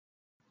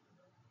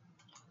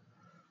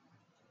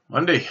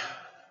Monday,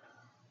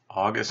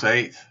 August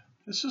 8th.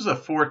 This is a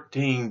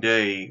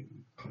 14-day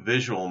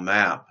visual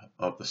map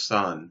of the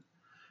sun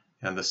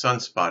and the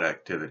sunspot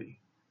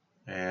activity.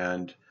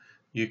 And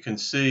you can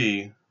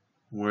see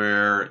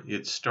where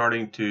it's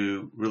starting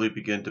to really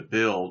begin to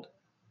build.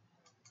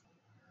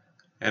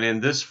 And in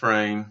this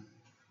frame,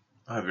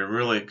 I've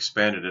really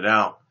expanded it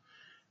out.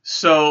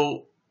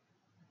 So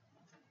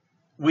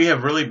we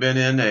have really been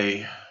in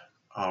a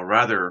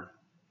rather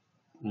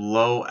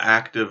low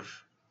active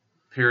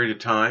period of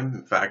time.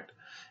 In fact,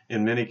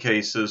 in many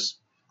cases,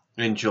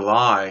 in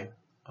July,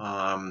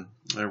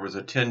 there was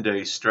a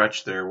 10-day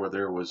stretch there where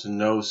there was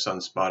no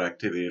sunspot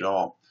activity at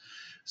all.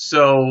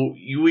 So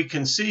we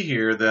can see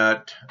here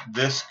that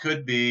this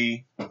could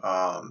be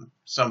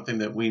something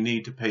that we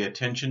need to pay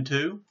attention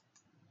to.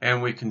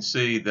 And we can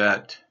see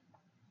that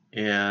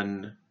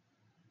in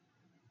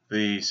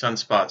the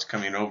sunspots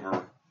coming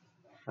over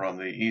from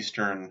the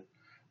eastern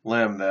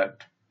limb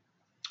that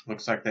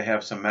looks like they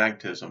have some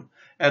magnetism.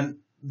 And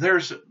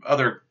there's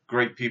other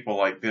great people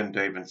like Ben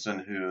Davidson,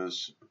 who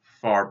is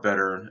far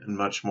better and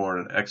much more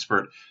an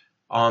expert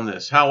on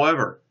this.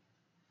 However,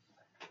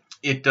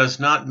 it does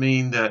not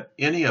mean that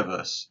any of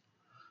us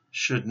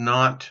should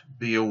not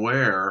be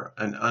aware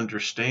and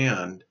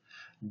understand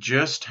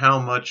just how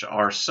much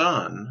our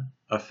sun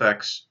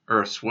affects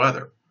Earth's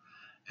weather,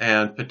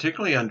 and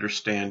particularly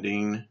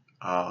understanding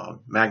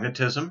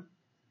magnetism,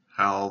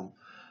 how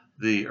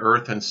the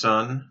Earth and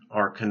Sun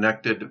are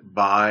connected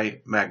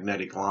by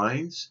magnetic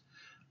lines.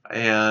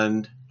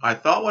 And I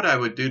thought what I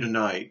would do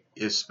tonight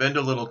is spend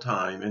a little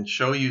time and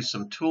show you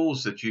some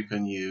tools that you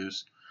can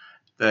use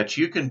that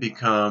you can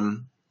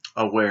become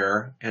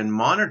aware and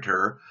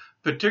monitor,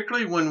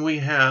 particularly when we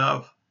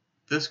have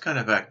this kind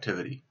of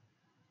activity.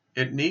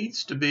 It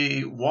needs to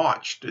be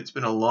watched. It's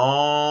been a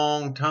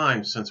long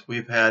time since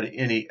we've had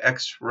any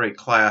X-ray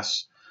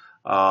class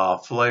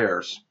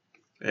flares,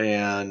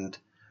 and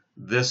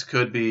this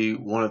could be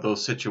one of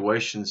those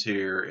situations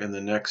here in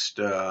the next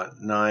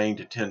 9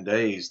 to 10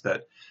 days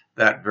that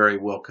very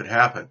well could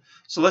happen.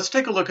 So let's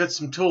take a look at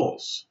some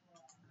tools.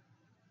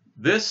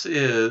 This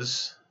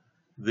is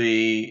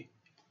the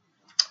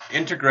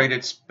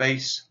Integrated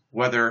Space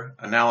Weather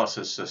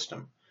Analysis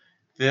System.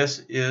 This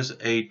is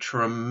a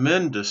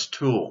tremendous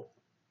tool.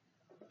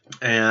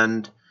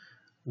 And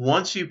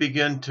once you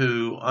begin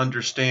to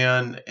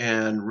understand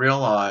and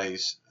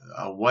realize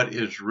what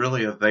is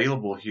really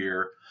available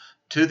here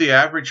to the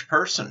average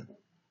person,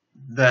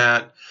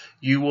 that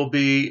you will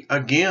be,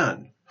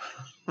 again,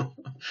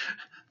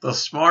 the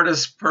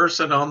smartest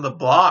person on the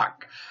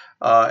block.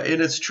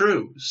 And it's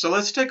true. So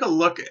let's take a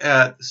look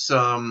at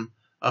some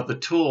of the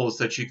tools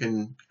that you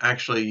can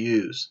actually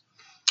use.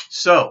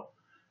 So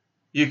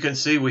you can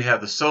see we have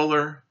the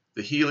solar,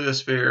 the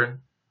heliosphere,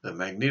 the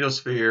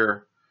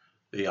magnetosphere,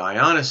 the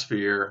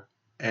ionosphere,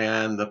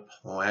 and the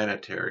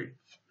planetary.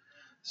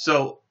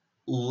 So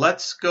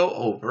let's go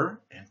over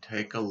and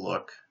take a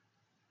look.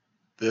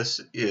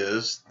 This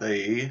is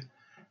the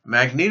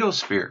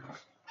magnetosphere.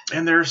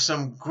 And there's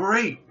some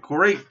great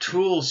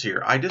tools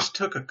here. I just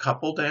took a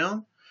couple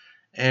down.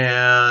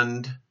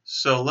 And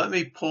so let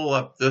me pull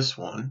up this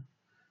one,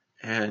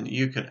 and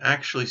you can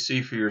actually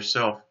see for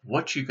yourself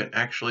what you can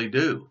actually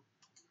do.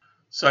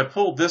 So I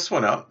pulled this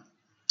one up.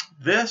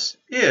 This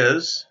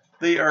is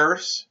the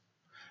Earth's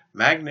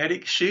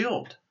magnetic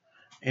shield.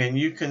 And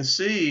you can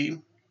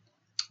see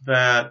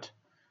that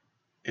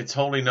it's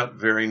holding up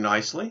very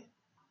nicely.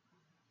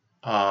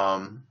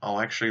 I'll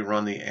actually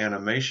run the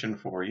animation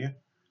for you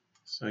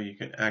so you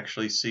can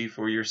actually see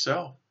for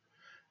yourself.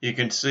 You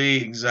can see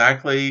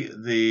exactly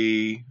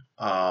the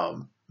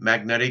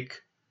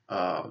magnetic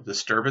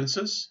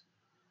disturbances.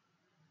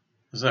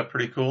 Is that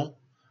pretty cool?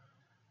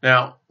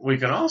 Now, we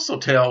can also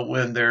tell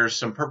when there's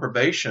some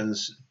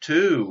perturbations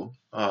to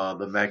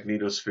the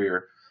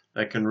magnetosphere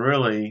that can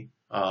really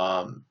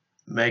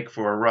make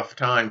for a rough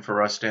time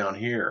for us down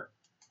here.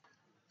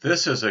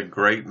 This is a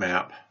great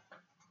map.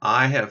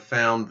 I have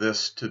found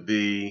this to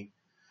be,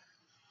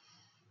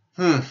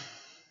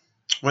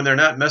 when they're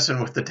not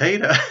messing with the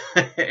data,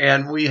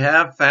 and we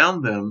have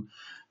found them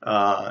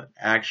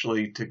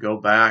actually to go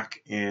back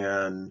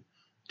and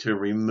to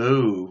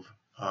remove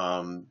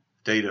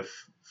data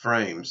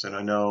frames. And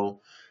I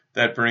know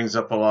that brings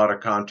up a lot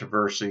of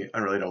controversy. I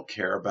really don't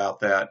care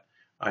about that.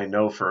 I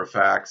know for a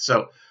fact.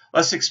 So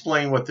let's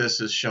explain what this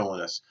is showing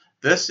us.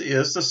 This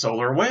is the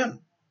solar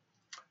wind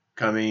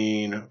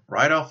coming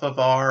right off of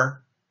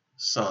our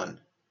sun.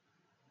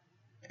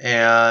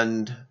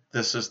 And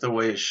this is the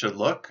way it should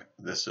look.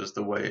 This is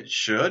the way it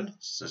should.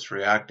 It's just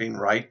reacting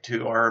right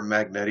to our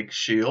magnetic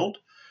shield.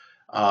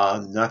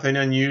 Nothing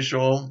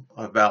unusual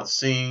about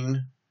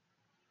seeing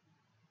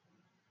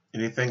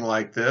anything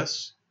like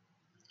this.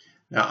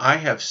 Now, I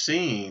have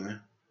seen,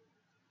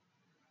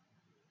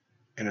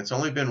 and it's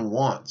only been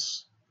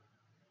once,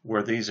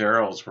 where these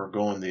arrows were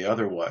going the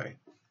other way.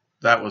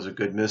 That was a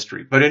good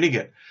mystery. But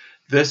again,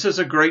 this is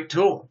a great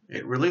tool.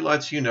 It really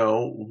lets you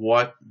know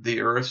what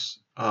the Earth's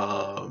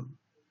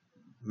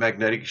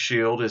magnetic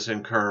shield is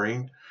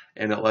incurring,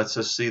 and it lets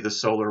us see the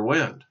solar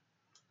wind.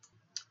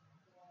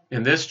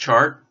 In this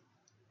chart,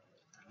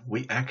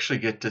 we actually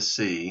get to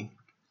see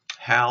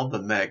how the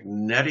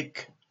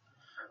magnetic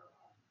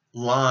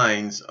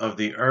lines of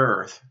the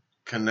Earth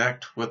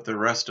connect with the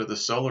rest of the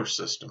solar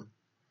system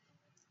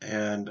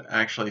and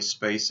actually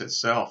space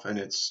itself. And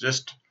it's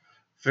just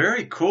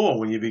very cool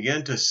when you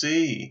begin to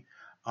see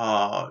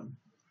what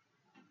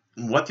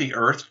the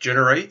Earth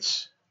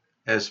generates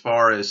as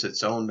far as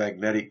its own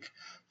magnetic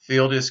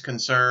field is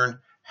concerned,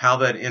 how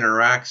that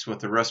interacts with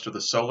the rest of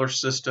the solar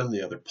system,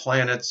 the other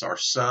planets, our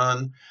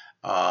sun,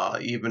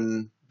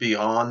 even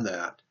beyond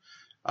that.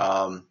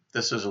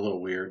 This is a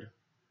little weird,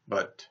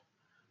 but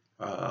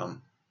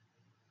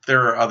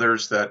there are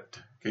others that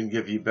can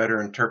give you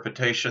better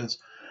interpretations.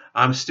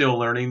 I'm still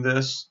learning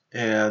this,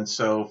 and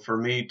so for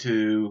me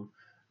to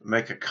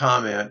make a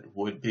comment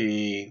would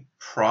be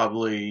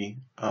probably,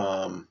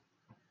 well,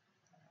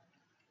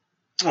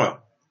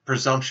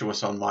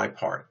 presumptuous on my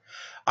part.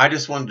 I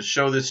just wanted to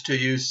show this to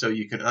you so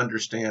you can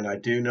understand. I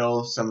do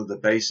know some of the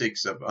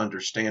basics of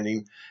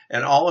understanding.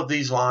 And all of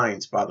these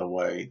lines, by the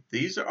way,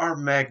 these are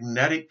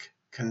magnetic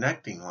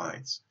connecting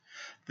lines.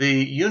 The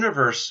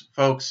universe,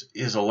 folks,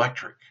 is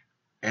electric.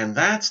 And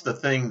that's the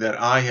thing that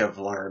I have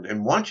learned.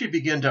 And once you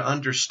begin to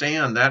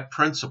understand that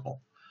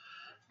principle,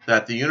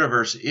 that the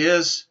universe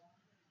is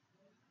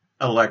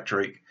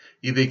electric,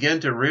 you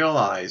begin to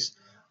realize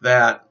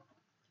that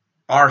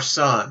our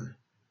sun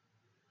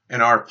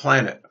and our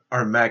planet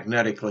are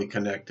magnetically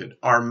connected.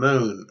 Our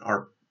moon,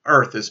 our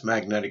Earth is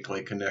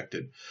magnetically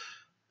connected.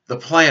 The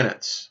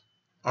planets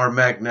are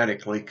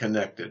magnetically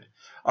connected.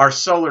 Our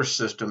solar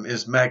system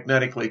is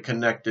magnetically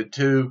connected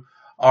to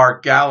our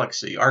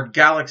galaxy. Our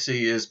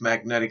galaxy is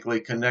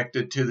magnetically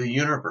connected to the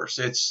universe.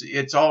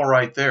 It's all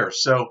right there.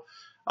 So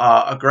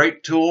a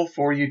great tool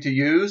for you to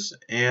use,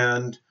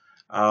 and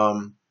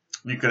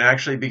you can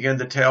actually begin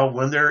to tell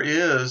when there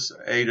is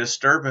a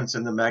disturbance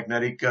in the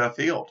magnetic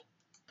field.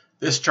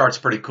 This chart's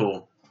pretty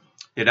cool.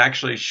 It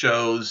actually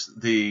shows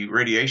the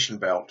radiation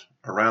belt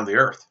around the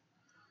Earth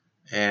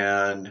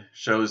and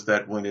shows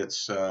that when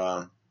it's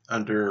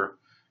under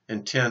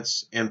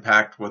intense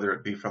impact, whether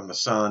it be from the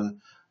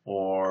sun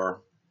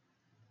or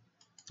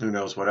who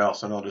knows what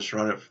else, and I'll just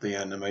run it for the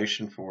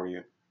animation for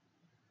you.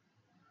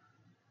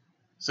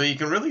 So you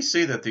can really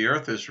see that the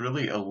Earth is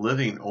really a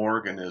living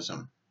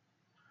organism.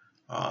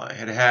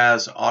 It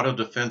has auto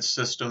defense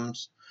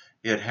systems.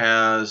 It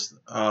has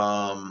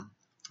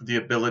the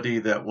ability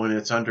that when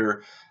it's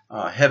under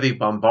heavy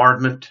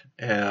bombardment,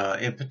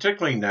 and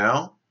particularly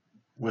now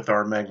with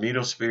our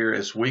magnetosphere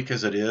as weak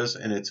as it is,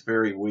 and it's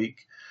very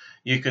weak,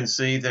 you can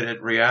see that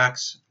it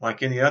reacts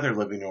like any other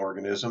living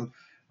organism.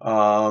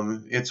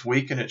 It's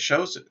weak and it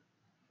shows it.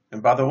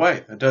 And by the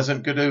way, it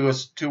doesn't do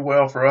us too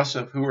well for us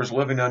who are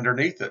living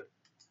underneath it.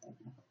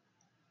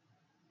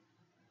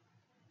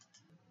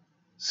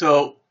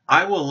 So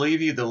I will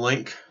leave you the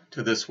link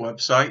to this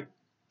website.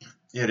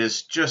 It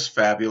is just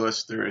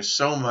fabulous. There is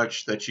so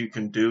much that you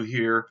can do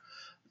here.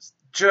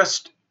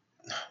 Just,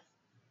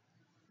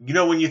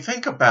 when you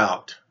think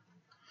about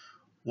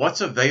what's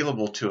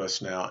available to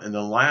us now in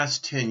the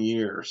last 10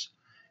 years,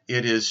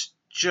 it is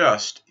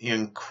just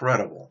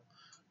incredible.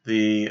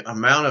 The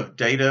amount of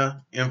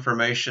data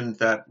information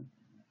that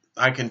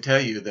I can tell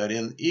you that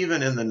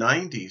even in the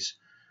 90s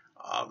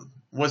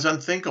was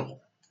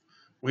unthinkable.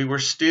 We were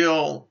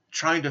still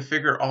trying to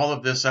figure all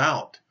of this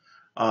out.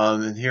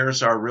 And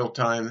here's our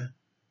real-time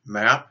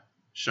map.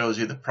 Shows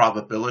you the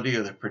probability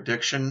of the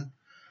prediction.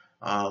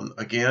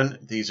 Again,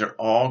 these are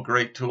all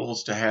great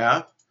tools to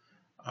have.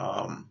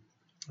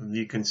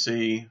 You can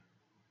see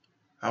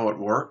how it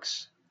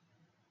works.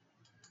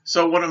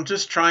 So what I'm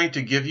just trying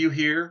to give you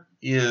here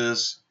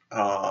is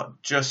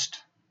just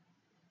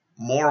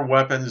more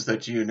weapons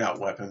that not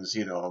weapons,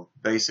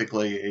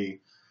 basically a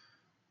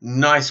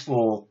nice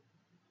full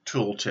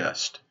tool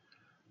chest.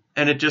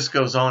 And it just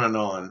goes on and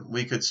on.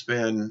 We could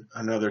spend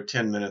another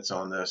 10 minutes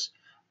on this,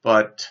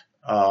 but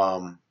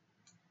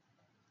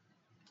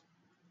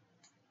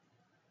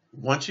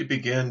once you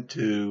begin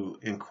to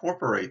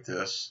incorporate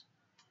this,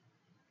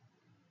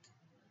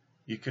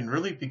 you can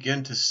really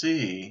begin to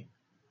see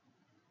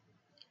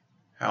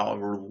how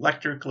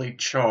electrically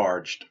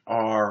charged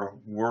our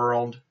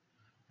world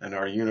and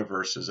our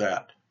universe is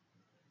at.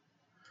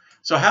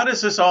 So how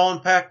does this all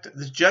impact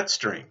the jet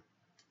stream?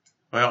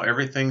 Well,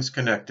 everything's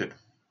connected.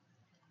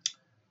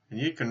 And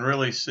you can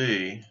really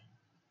see,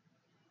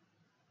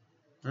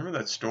 remember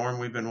that storm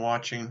we've been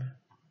watching?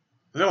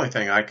 The only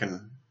thing I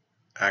can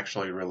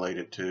actually relate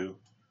it to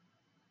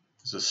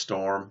is a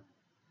storm.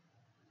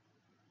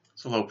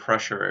 It's a low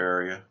pressure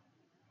area.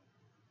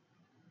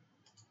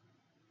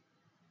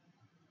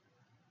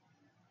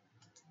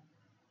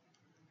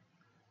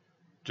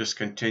 Just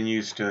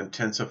continues to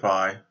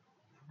intensify.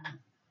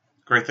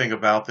 Great thing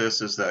about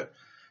this is that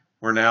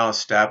we're now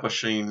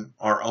establishing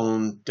our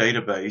own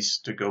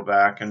database to go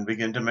back and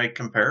begin to make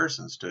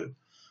comparisons to.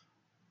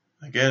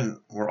 Again,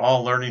 we're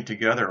all learning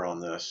together on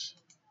this.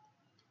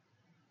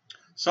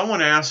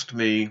 Someone asked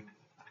me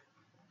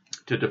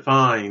to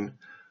define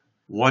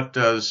what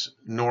does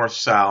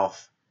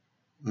north-south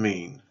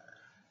mean.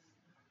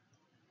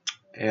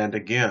 And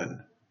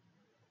again,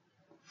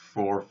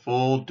 for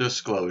full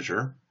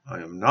disclosure,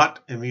 I am not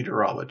a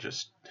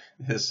meteorologist.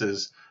 This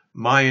is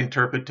my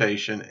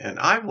interpretation, and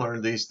I've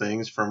learned these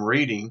things from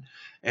reading.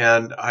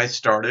 And I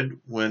started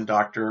when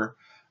Dr.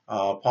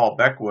 Paul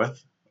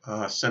Beckwith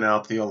sent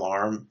out the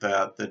alarm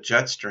that the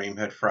jet stream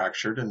had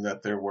fractured and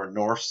that there were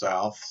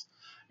north-south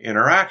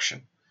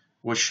interaction,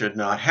 which should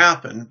not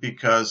happen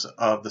because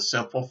of the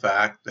simple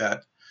fact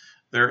that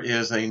there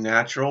is a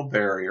natural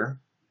barrier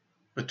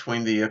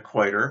between the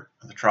equator,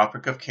 the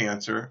Tropic of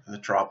Cancer, and the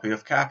Tropic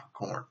of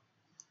Capricorn.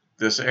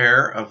 This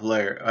air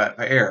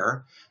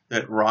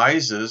that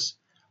rises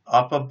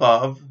up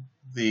above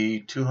the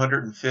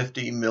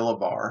 250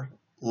 millibar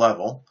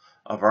level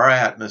of our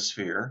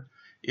atmosphere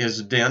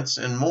is dense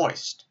and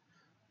moist,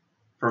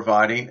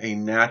 providing a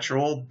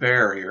natural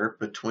barrier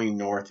between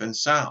north and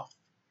south.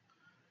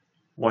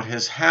 What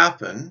has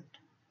happened,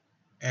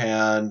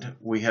 and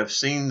we have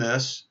seen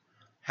this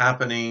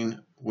happening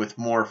with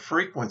more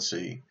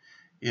frequency,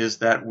 is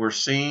that we're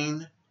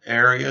seeing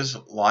areas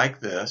like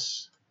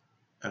this,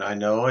 and I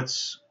know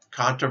it's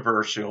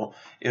controversial.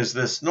 Is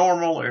this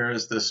normal or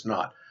is this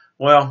not?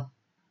 Well,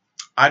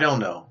 I don't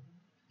know.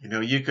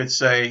 You could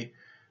say,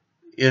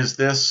 is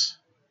this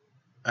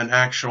an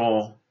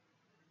actual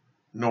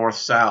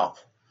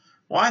north-south?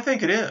 Well, I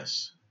think it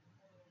is.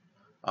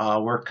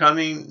 We're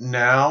coming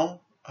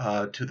now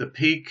to the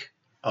peak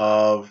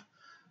of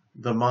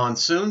the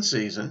monsoon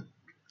season.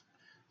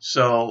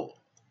 So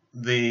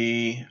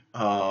the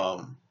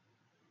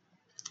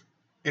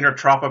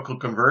intertropical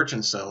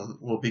convergence zone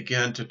will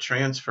begin to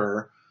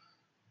transfer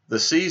the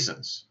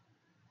seasons.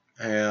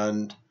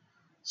 And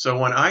so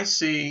when I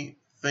see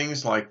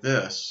things like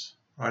this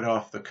right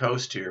off the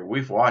coast here,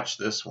 we've watched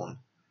this one.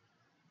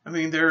 I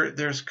mean,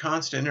 there's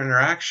constant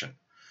interaction.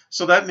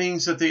 So that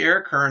means that the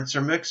air currents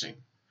are mixing.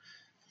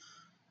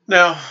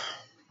 Now,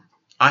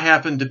 I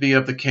happen to be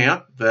of the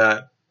camp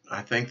that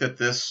I think that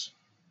this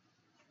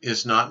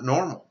is not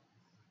normal.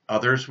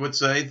 Others would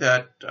say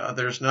that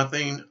there's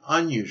nothing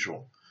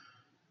unusual.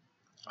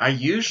 I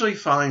usually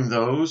find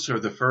those who are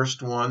the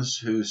first ones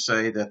who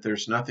say that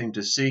there's nothing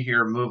to see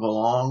here, move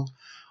along,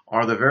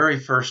 are the very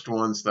first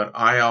ones that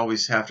I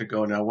always have to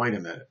go, now wait a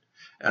minute.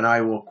 And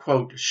I will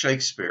quote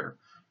Shakespeare,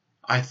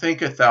 I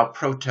thinketh thou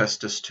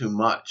protestest too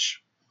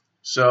much.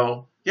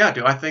 So, yeah,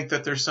 do I think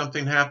that there's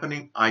something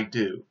happening? I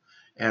do.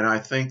 And I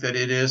think that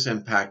it is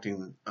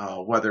impacting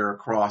weather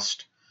across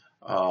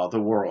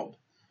the world.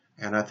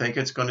 And I think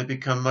it's going to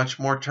become much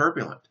more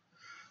turbulent.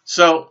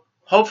 So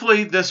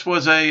hopefully this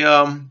was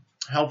a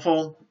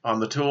helpful on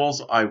the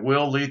tools. I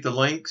will leave the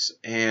links,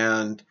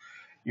 and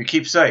you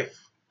keep safe.